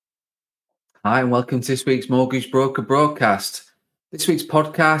Hi, and welcome to this week's Mortgage Broker broadcast. This week's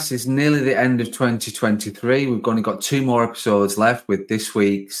podcast is nearly the end of 2023. We've only got 2 more episodes left with this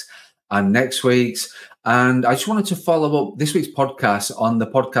week's and next week's. And I just wanted to follow up this week's podcast on the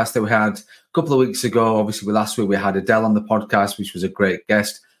podcast that we had a couple of weeks ago. Obviously, last week we had Adele on the podcast, which was a great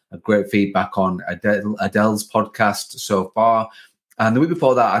guest, a great feedback on Adele's podcast so far. And the week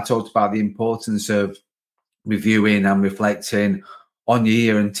before that, I talked about the importance of reviewing and reflecting on your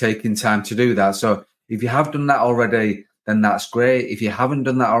year and taking time to do that. So if you have done that already, then that's great. If you haven't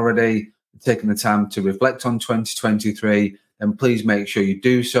done that already, taking the time to reflect on 2023, then please make sure you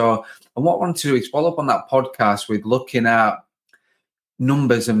do so. And what I want to do is follow up on that podcast with looking at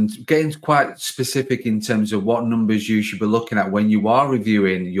numbers and getting quite specific in terms of what numbers you should be looking at when you are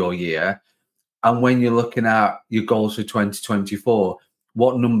reviewing your year and when you're looking at your goals for 2024.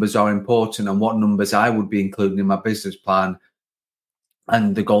 What numbers are important and what numbers I would be including in my business plan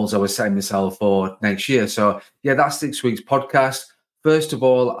and the goals I was setting myself for next year. So, yeah, that's this week's podcast. First of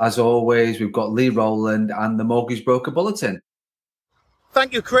all, as always, we've got Lee Rowland and the Mortgage Broker Bulletin.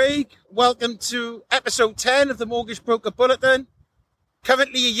 Thank you, Craig. Welcome to episode 10 of the Mortgage Broker Bulletin.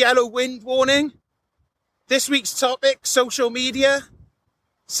 Currently a yellow wind warning. This week's topic, social media.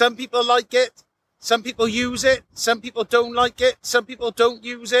 Some people like it. Some people use it. Some people don't like it. Some people don't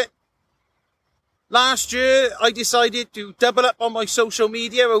use it. Last year, I decided to double up on my social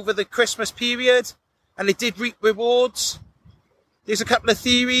media over the Christmas period, and it did reap rewards. There's a couple of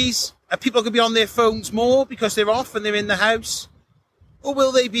theories. Are people going to be on their phones more because they're off and they're in the house? Or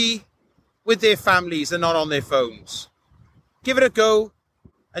will they be with their families and not on their phones? Give it a go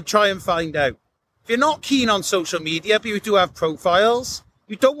and try and find out. If you're not keen on social media, but you do have profiles,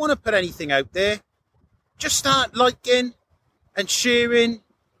 you don't want to put anything out there, just start liking and sharing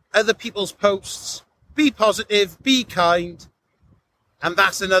other people's posts. Be positive, be kind, and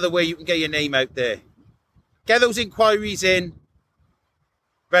that's another way you can get your name out there. Get those inquiries in,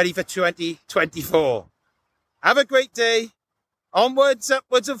 ready for 2024. Have a great day. Onwards,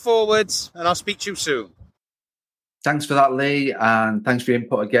 upwards and forwards, and I'll speak to you soon. Thanks for that, Lee, and thanks for your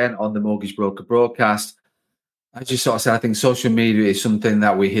input again on the Mortgage Broker broadcast. As you sort of said, I think social media is something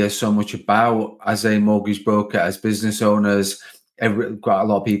that we hear so much about as a mortgage broker, as business owners. Quite a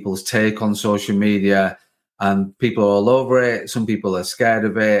lot of people's take on social media, and people are all over it. Some people are scared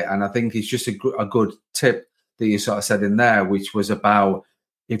of it, and I think it's just a good tip that you sort of said in there, which was about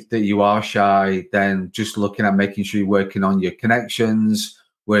if that you are shy, then just looking at making sure you're working on your connections,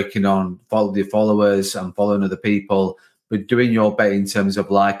 working on your followers and following other people, but doing your bit in terms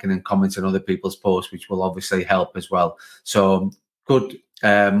of liking and commenting on other people's posts, which will obviously help as well. So good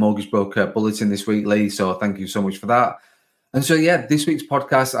Mortgage Broker Bulletin this week, Lee. So thank you so much for that. And so, yeah, this week's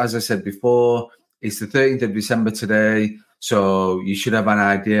podcast, as I said before, it's the 13th of December today. So you should have an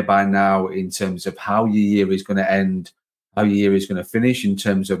idea by now in terms of how your year is going to end, how your year is going to finish in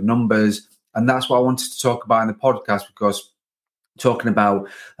terms of numbers. And that's what I wanted to talk about in the podcast, because talking about,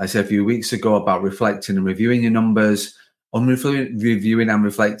 I said a few weeks ago, about reflecting and reviewing your numbers, on reviewing and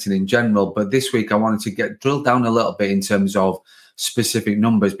reflecting in general. But this week I wanted to drill down a little bit in terms of specific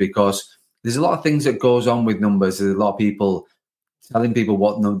numbers, because there's a lot of things that goes on with numbers. There's a lot of people telling people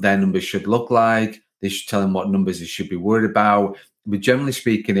what their numbers should look like. They should tell them what numbers they should be worried about. But generally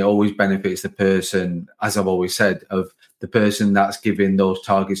speaking, it always benefits the person, as I've always said, of the person that's giving those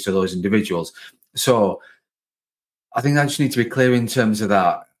targets to those individuals. So I think I just need to be clear in terms of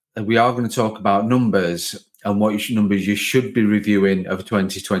that. We are going to talk about numbers and what numbers you should be reviewing of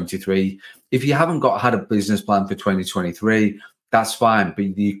 2023. If you haven't had a business plan for 2023, that's fine,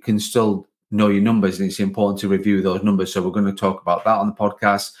 but you can still know your numbers, and it's important to review those numbers. So we're going to talk about that on the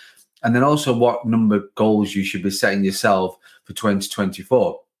podcast. And then also what number goals you should be setting yourself for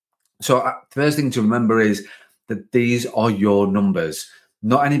 2024. So the first thing to remember is that these are your numbers,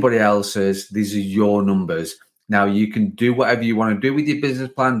 not anybody else's. These are your numbers. Now, you can do whatever you want to do with your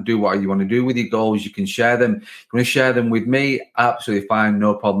business plan, do what you want to do with your goals. You can share them. If you want to share them with me, absolutely fine,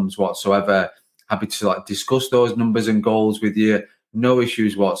 no problems whatsoever. Happy to discuss those numbers and goals with you. No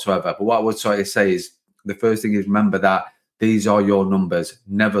issues whatsoever. But what I would sort of say is, the first thing is remember that these are your numbers.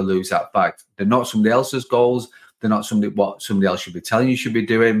 Never lose that fact. They're not somebody else's goals. They're not what somebody else should be telling you should be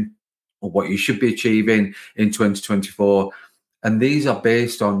doing or what you should be achieving in 2024. And these are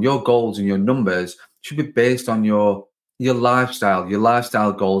based on your goals, and your numbers should be based on your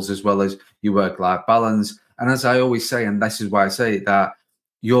lifestyle goals, as well as your work-life balance. And as I always say, and this is why I say that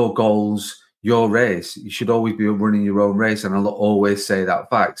your goals, your race, you should always be running your own race. And I'll always say that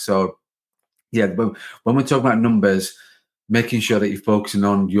fact. So yeah, but when we're talking about numbers, making sure that you're focusing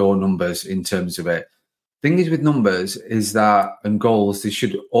on your numbers in terms of it. Thing is with numbers is that, and goals, they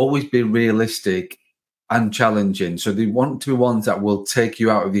should always be realistic and challenging. So they want to be ones that will take you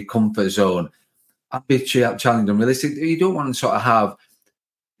out of your comfort zone and be challenging and realistic. You don't want to sort of have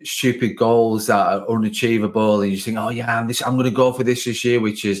stupid goals that are unachievable and you think, oh yeah, I'm going to go for this year,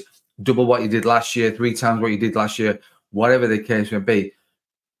 which is double what you did last year, 3 times what you did last year, whatever the case may be.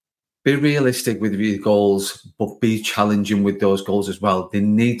 Be realistic with your goals, but be challenging with those goals as well. They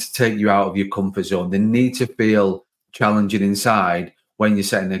need to take you out of your comfort zone. They need to feel challenging inside when you're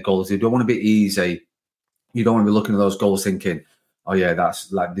setting their goals. They don't want to be easy. You don't want to be looking at those goals thinking, oh yeah,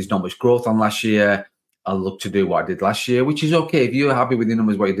 that's like, there's not much growth on last year. I'll look to do what I did last year, which is okay. If you're happy with the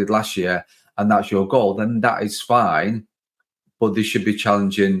numbers, what you did last year, and that's your goal, then that is fine. But they should be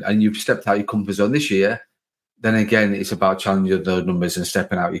challenging, and you've stepped out your comfort zone this year. Then again, it's about challenging those numbers and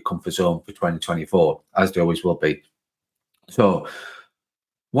stepping out your comfort zone for 2024, as they always will be. So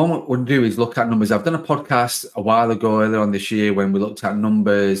what we'll do is look at numbers. I've done a podcast a while ago, earlier on this year, when we looked at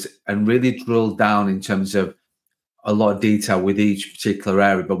numbers and really drilled down in terms of a lot of detail with each particular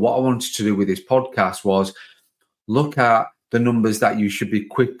area. But what I wanted to do with this podcast was look at the numbers that you should be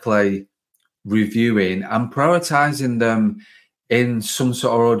quickly reviewing and prioritizing them in some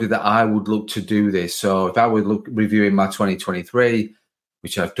sort of order that I would look to do this. So if I would look reviewing my 2023,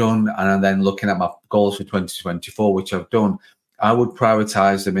 which I've done, and then looking at my goals for 2024, which I've done, I would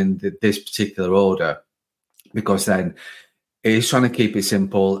prioritize them in this particular order, because then it is trying to keep it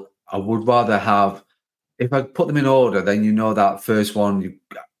simple. I would rather have, if I put them in order, then you know that first one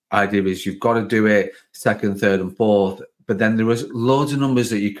idea is you've got to do it, second, third, and fourth. But then there is loads of numbers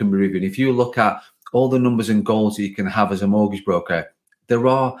that you can be reviewing. If you look at all the numbers and goals that you can have as a mortgage broker, there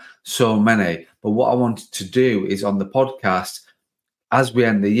are so many. But what I wanted to do is on the podcast, as we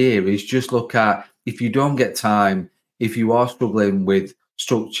end the year, is just look at, if you don't get time, if you are struggling with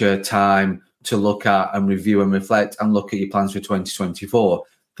structure, time to look at and review and reflect and look at your plans for 2024,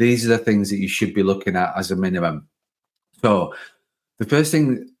 these are the things that you should be looking at as a minimum. So the first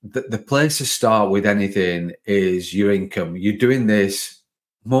thing, the place to start with anything is your income. You're doing this,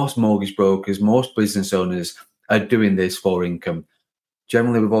 most mortgage brokers, most business owners are doing this for income.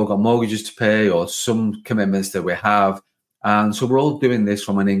 Generally, we've all got mortgages to pay or some commitments that we have. And so we're all doing this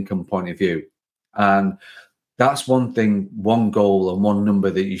from an income point of view. And that's one thing, one goal and one number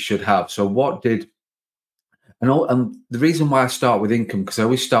that you should have. So and the reason why I start with income, because I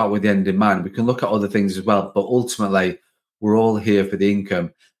always start with the end in mind. We can look at other things as well, but ultimately we're all here for the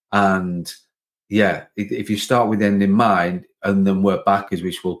income. And yeah, if you start with the end in mind and then work backwards,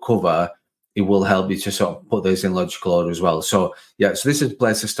 which we'll cover, it will help you to sort of put those in logical order as well. So yeah, so this is the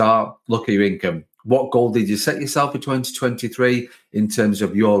place to start. Look at your income. What goal did you set yourself for 2023 in terms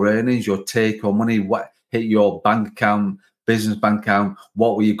of your earnings, your take home money? What hit your bank account, business bank account?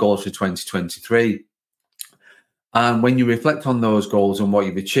 What were your goals for 2023? And when you reflect on those goals and what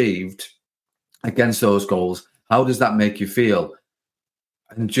you've achieved against those goals, how does that make you feel?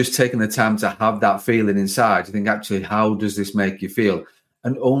 And just taking the time to have that feeling inside, to think, actually, how does this make you feel?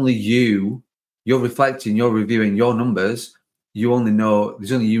 And only you're reflecting, you're reviewing your numbers.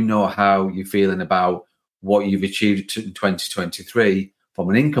 There's only you know how you're feeling about what you've achieved in 2023 from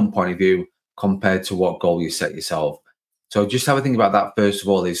an income point of view compared to what goal you set yourself. So just have a think about that first of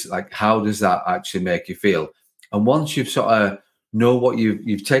all, is like, how does that actually make you feel? And once you've sort of know what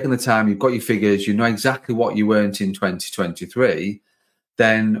you've taken the time, you've got your figures, you know exactly what you earned in 2023,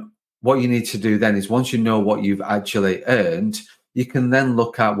 then what you need to do then is, once you know what you've actually earned, you can then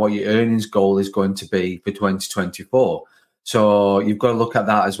look at what your earnings goal is going to be for 2024. So you've got to look at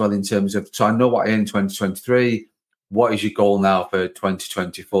that as well in terms of, so I know what I earned in 2023, what is your goal now for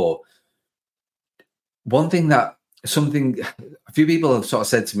 2024? A few people have sort of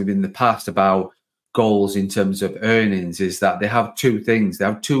said to me in the past about goals in terms of earnings is that they have two things. They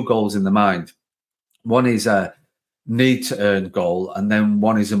have two goals in the mind. One is a need to earn goal, and then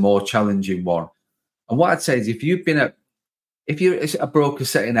one is a more challenging one. And what I'd say is, if you're a broker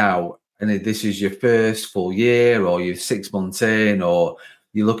setting out and this is your first full year, or you're 6 months in, or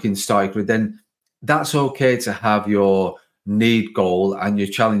you're looking to start, then that's okay to have your need goal and your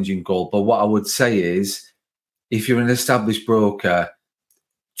challenging goal. But what I would say is, if you're an established broker,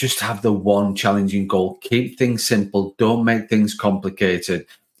 just have the one challenging goal. Keep things simple. Don't make things complicated.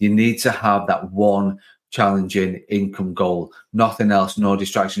 You need to have that one challenging income goal. Nothing else, no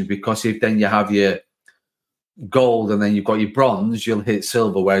distractions. Because if then you have your gold and then you've got your bronze, you'll hit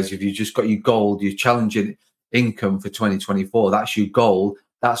silver. Whereas if you just got your gold, your challenging income for 2024, that's your goal.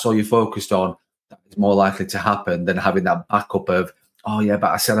 That's all you're focused on. That is more likely to happen than having that backup of, oh yeah,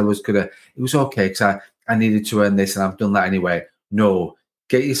 but I said I was it was okay because I needed to earn this and I've done that anyway. No.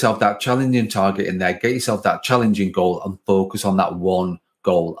 get yourself that challenging target in there, get yourself that challenging goal, and focus on that one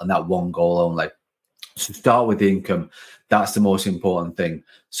goal and that one goal only. So start with the income. That's the most important thing.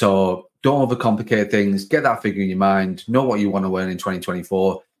 So don't overcomplicate things. Get that figure in your mind. Know what you want to earn in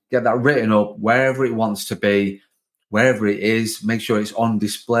 2024. Get that written up wherever it wants to be, wherever it is. Make sure it's on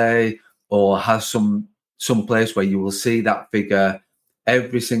display or has some place where you will see that figure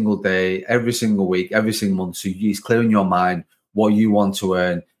every single day, every single week, every single month. So it's clear in your mind what you want to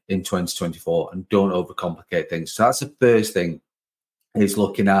earn in 2024, and don't overcomplicate things. So that's the first thing, is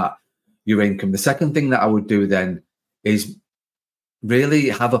looking at your income. The second thing that I would do then is really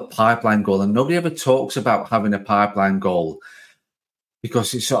have a pipeline goal. And nobody ever talks about having a pipeline goal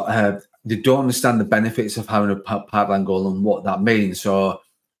because it's sort of, they don't understand the benefits of having a pipeline goal and what that means. So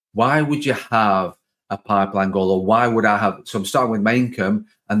why would you have a pipeline goal, or why would I have? So I'm starting with my income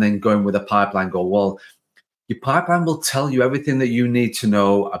and then going with a pipeline goal. Well, your pipeline will tell you everything that you need to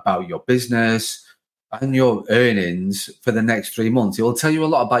know about your business and your earnings for the next 3 months. It will tell you a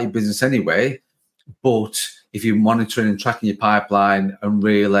lot about your business anyway, but if you're monitoring and tracking your pipeline and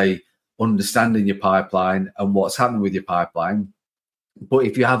really understanding your pipeline and what's happening with your pipeline, but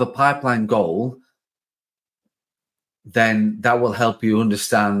if you have a pipeline goal, then that will help you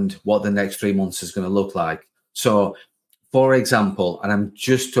understand what the next 3 months is going to look like. So, for example, and I'm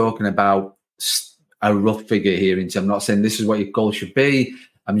just talking about a rough figure here, I'm not saying this is what your goal should be.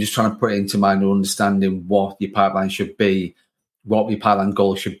 I'm just trying to put it into mind and understanding what your pipeline should be, what your pipeline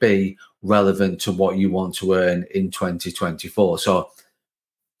goal should be, relevant to what you want to earn in 2024. So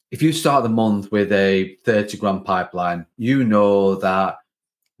if you start the month with a 30 grand pipeline, you know that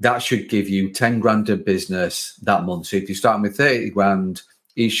should give you 10 grand of business that month. So if you're starting with 30 grand,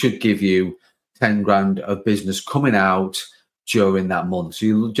 it should give you 10 grand of business coming out during that month. So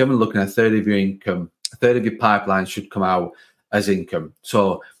you're generally looking at a third of your income, a third of your pipeline should come out as income.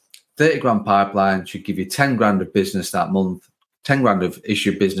 So 30 grand pipeline should give you 10 grand of business that month, 10 grand of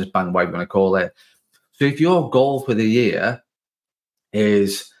issue business bank, whatever you want to call it. So if your goal for the year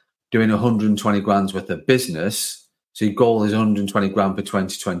is doing 120 grand's worth of business, so your goal is 120 grand for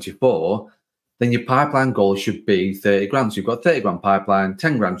 2024, then your pipeline goal should be 30 grand. So you've got 30 grand pipeline,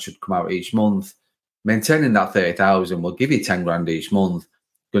 10 grand should come out each month. Maintaining that 30,000 will give you 10 grand each month,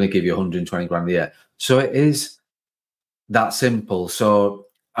 going to give you 120 grand a year. So it is that simple. So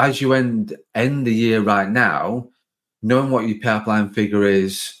as you end the year right now, knowing what your pipeline figure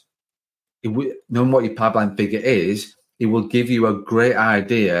is, it will give you a great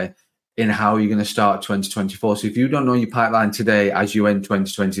idea in how you're going to start 2024. So if you don't know your pipeline today as you end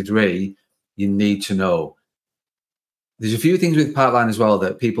 2023, you need to know. There's a few things with pipeline as well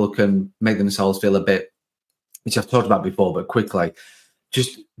that people can make themselves feel a bit, which I've talked about before, but quickly.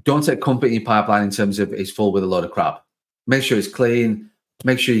 Just don't take comfort in your pipeline in terms of it's full with a load of crap. Make sure it's clean.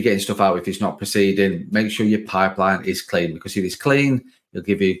 Make sure you're getting stuff out if it's not proceeding. Make sure your pipeline is clean, because if it's clean, it'll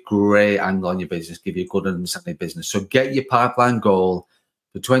give you a great angle on your business, give you a good understanding of business. So get your pipeline goal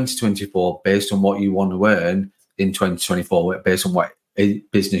for 2024 based on what you want to earn in 2024, based on what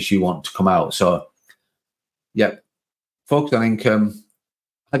business you want to come out. So, yeah, focus on income,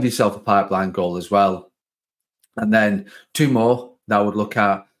 have yourself a pipeline goal as well. And then two more that I would look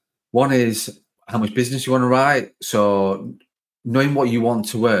at. One is how much business you want to write. So knowing what you want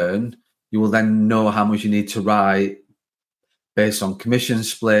to earn, you will then know how much you need to write based on commission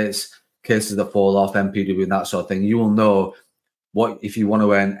splits, cases that fall off, MPW, and that sort of thing. You will know what, if you want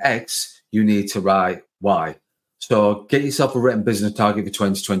to earn X, you need to write Y. So get yourself a written business target for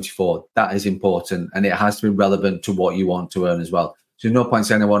 2024. That is important, and it has to be relevant to what you want to earn as well. So no point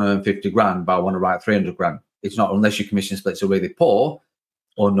saying I want to earn 50 grand, but I want to write 300 grand. It's not, unless your commission splits are really poor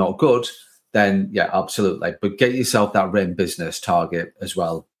or not good, then yeah, absolutely. But get yourself that written business target as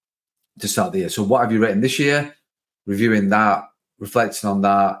well to start the year. So what have you written this year? Reviewing that, reflecting on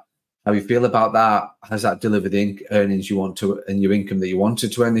that, how you feel about that. Has that delivered the earnings you want to, and your income that you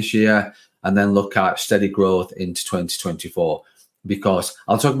wanted to earn this year? And then look at steady growth into 2024. Because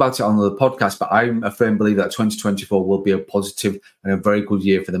I'll talk about it on the podcast, but I'm a firm believer that 2024 will be a positive and a very good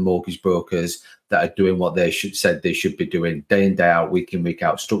year for the mortgage brokers that are doing what they said they should be doing day in, day out, week in, week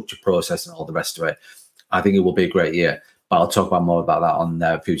out, structure, process, and all the rest of it. I think it will be a great year, but I'll talk about more about that on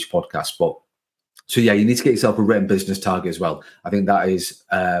future podcasts. But so yeah, you need to get yourself a written business target as well. I think that is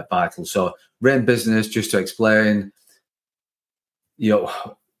vital. So written business, just to explain,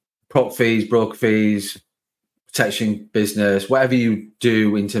 prop fees, broker fees, protection business, whatever you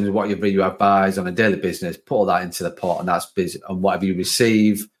do in terms of whatever you advise on a daily business, put all that into the pot, and that's business. And whatever you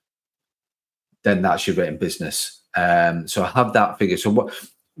receive, then that's your written business. So have that figure. So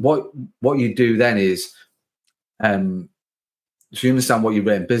what you do then is So you understand what your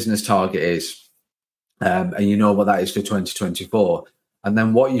written business target is, and you know what that is for 2024. And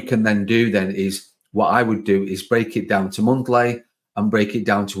then what you can then do then is, what I would do is break it down to monthly and break it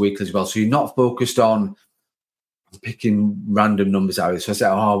down to weekly as well. So you're not focused on picking random numbers out. So I say,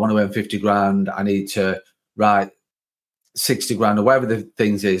 I want to earn 50 grand. I need to write 60 grand or whatever the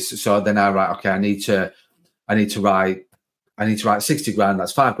things is. So then I write, okay, I need to write 60 grand.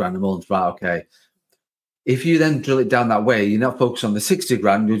 That's 5 grand a month. Right. Okay. If you then drill it down that way, you're not focused on the 60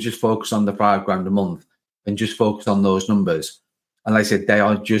 grand, you'll just focus on the 5 grand a month and just focus on those numbers. And like I said, they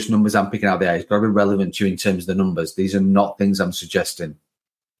are just numbers I'm picking out there. It's got to be relevant to you in terms of the numbers. These are not things I'm suggesting.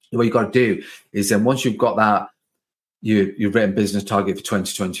 What you've got to do is then once you've got that, you've written business target for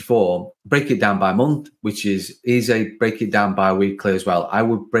 2024, break it down by month, which is easy. Break it down by weekly as well. I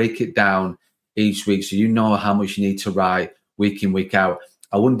would break it down each week so you know how much you need to write week in, week out.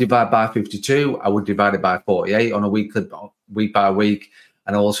 I wouldn't divide by 52. I would divide it by 48 on a week by week,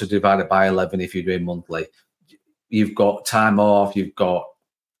 and also divide it by 11 if you're doing monthly. You've got time off. You've got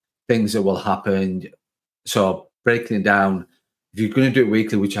things that will happen. So breaking it down, if you're going to do it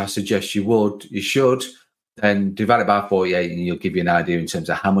weekly, which I suggest you should, then divide it by 48 and you'll give you an idea in terms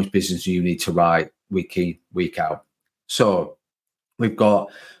of how much business you need to write week in, week out. So we've got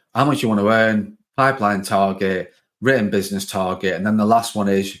how much you want to earn, pipeline target, written business target, and then the last one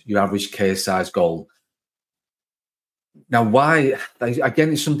is your average case size goal. Now, why?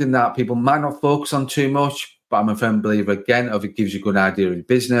 Again, it's something that people might not focus on too much, but I'm a firm believer, again, of it gives you a good idea of your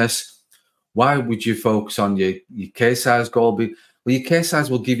business. Why would you focus on your case size goal? Well, your case size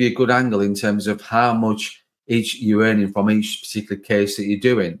will give you a good angle in terms of how much you're earning from each particular case that you're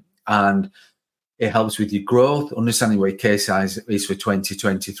doing. And it helps with your growth, understanding what your case size is for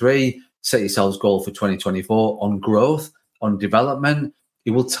 2023. Set yourselves goal for 2024 on growth, on development.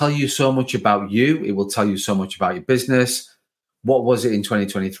 It will tell you so much about you. It will tell you so much about your business. What was it in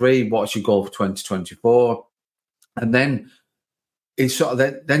 2023? What's your goal for 2024? And then it's sort of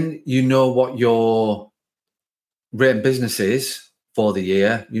that, then you know what your written business is for the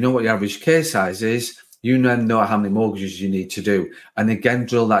year. You know what your average case size is. You then know how many mortgages you need to do. And again,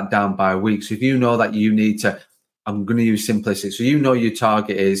 drill that down by week. So if you know that you need to, I'm going to use simplicity. So you know your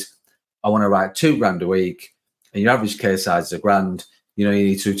target is, I want to write 2 grand a week, and your average case size is £1,000. You know, you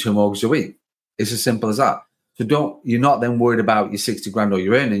need to do 2 mortgages a week. It's as simple as that. So you're not then worried about your 60 grand or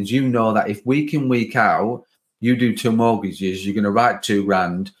your earnings. You know that if week in, week out, you do 2 mortgages, you're going to write 2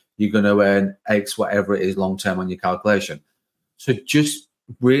 grand, you're going to earn X, whatever it is long term on your calculation. So just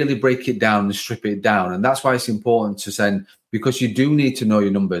really break it down and strip it down. And that's why it's important to send, because you do need to know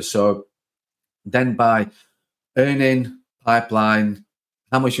your numbers. So then by earning, pipeline,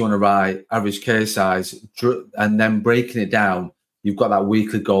 how much you want to write, average case size, and then breaking it down, you've got that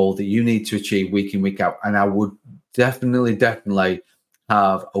weekly goal that you need to achieve week in, week out. And I would definitely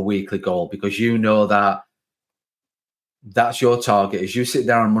have a weekly goal, because you know that that's your target. As you sit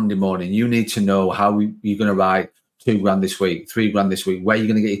down on Monday morning, you need to know how you're going to write 2 grand this week, 3 grand this week, where you're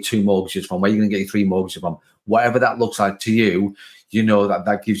going to get your 2 mortgages from, where you're going to get your 3 mortgages from. Whatever that looks like to you, you know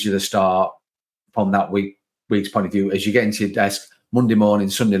that gives you the start from that week's point of view. As you get into your desk Monday morning,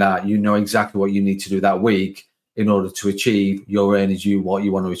 Sunday night, you know exactly what you need to do that week in order to achieve your earnings, what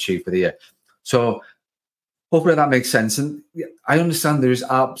you want to achieve for the year. So hopefully that makes sense. And I understand there is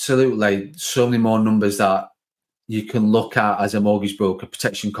absolutely so many more numbers that you can look at as a mortgage broker: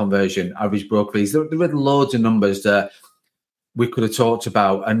 protection conversion, average broker fees. There are loads of numbers that we could have talked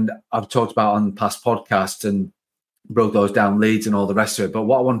about, and I've talked about on past podcasts and broke those down, leads and all the rest of it. But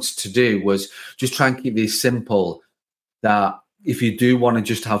what I wanted to do was just try and keep these simple, that if you do want to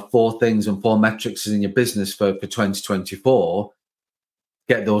just have 4 things and 4 metrics in your business for 2024,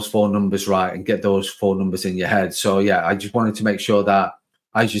 get those 4 numbers right and get those 4 numbers in your head. So yeah, I just wanted to make sure that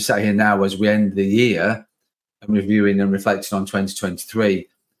as you sat here now, as we end the year and reviewing and reflecting on 2023,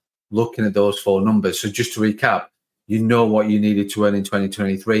 looking at those 4 numbers. So just to recap, you know what you needed to earn in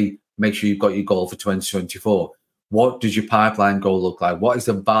 2023. Make sure you've got your goal for 2024. What does your pipeline goal look like? What is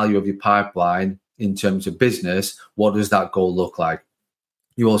the value of your pipeline in terms of business? What does that goal look like?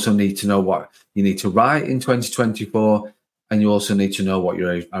 You also need to know what you need to write in 2024, and you also need to know what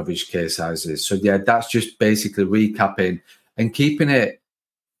your average case size is. So yeah, that's just basically recapping and keeping it,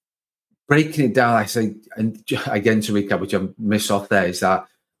 breaking it down. I say, and again, to recap, which I missed off there, is that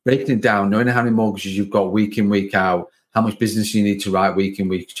breaking it down, knowing how many mortgages you've got week in, week out, how much business you need to write week in,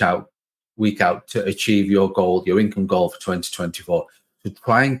 week out to achieve your goal, your income goal for 2024. So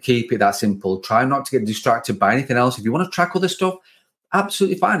try and keep it that simple. Try not to get distracted by anything else. If you want to track other stuff,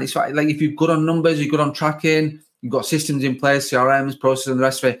 absolutely fine. It's fine. Like if you're good on numbers, you're good on tracking, you've got systems in place, CRMs, processes, and the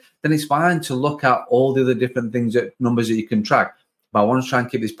rest of it, then it's fine to look at all the other different things, that numbers that you can track. But I want to try and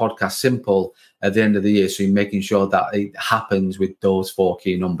keep this podcast simple at the end of the year. So you're making sure that it happens with those 4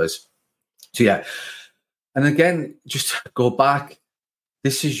 key numbers. So yeah. And again, just go back.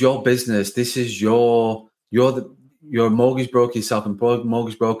 This is your business. This is you're a mortgage broker, you're self-employed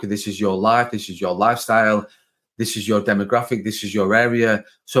mortgage broker. This is your life. This is your lifestyle. This is your demographic. This is your area.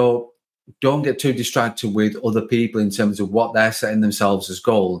 So don't get too distracted with other people in terms of what they're setting themselves as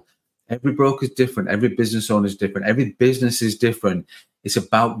goal. Every broker is different. Every business owner is different. Every business is different. It's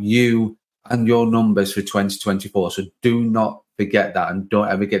about you and your numbers for 2024. So do not forget that, and don't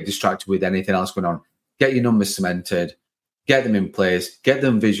ever get distracted with anything else going on. Get your numbers cemented, get them in place, get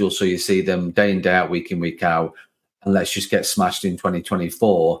them visual so you see them day in, day out, week in, week out. And let's just get smashed in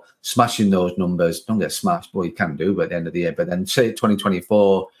 2024, smashing those numbers. Don't get smashed, well, you can do, but at the end of the year. But then say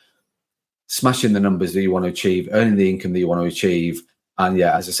 2024, smashing the numbers that you want to achieve, earning the income that you want to achieve. And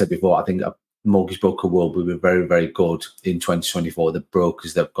yeah, as I said before, I think a mortgage broker world will be very, very good in 2024. The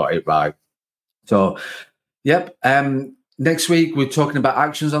brokers that have got it right. So, yep. Next week, we're talking about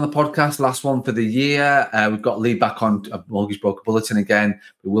actions on the podcast, last one for the year. We've got Lee back on a Mortgage Broker Bulletin again.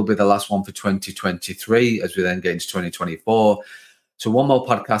 It will be the last one for 2023 as we then get into 2024. So one more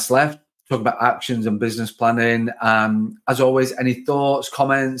podcast left, talk about actions and business planning. As always, any thoughts,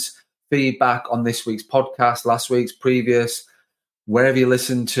 comments, feedback on this week's podcast, last week's, previous, wherever you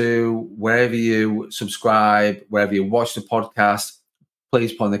listen to, wherever you subscribe, wherever you watch the podcast,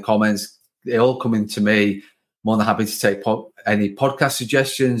 please put in the comments. They all come in to me. More than happy to take any podcast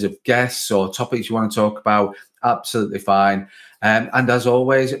suggestions of guests or topics you want to talk about. Absolutely fine. And as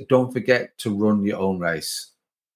always, don't forget to run your own race.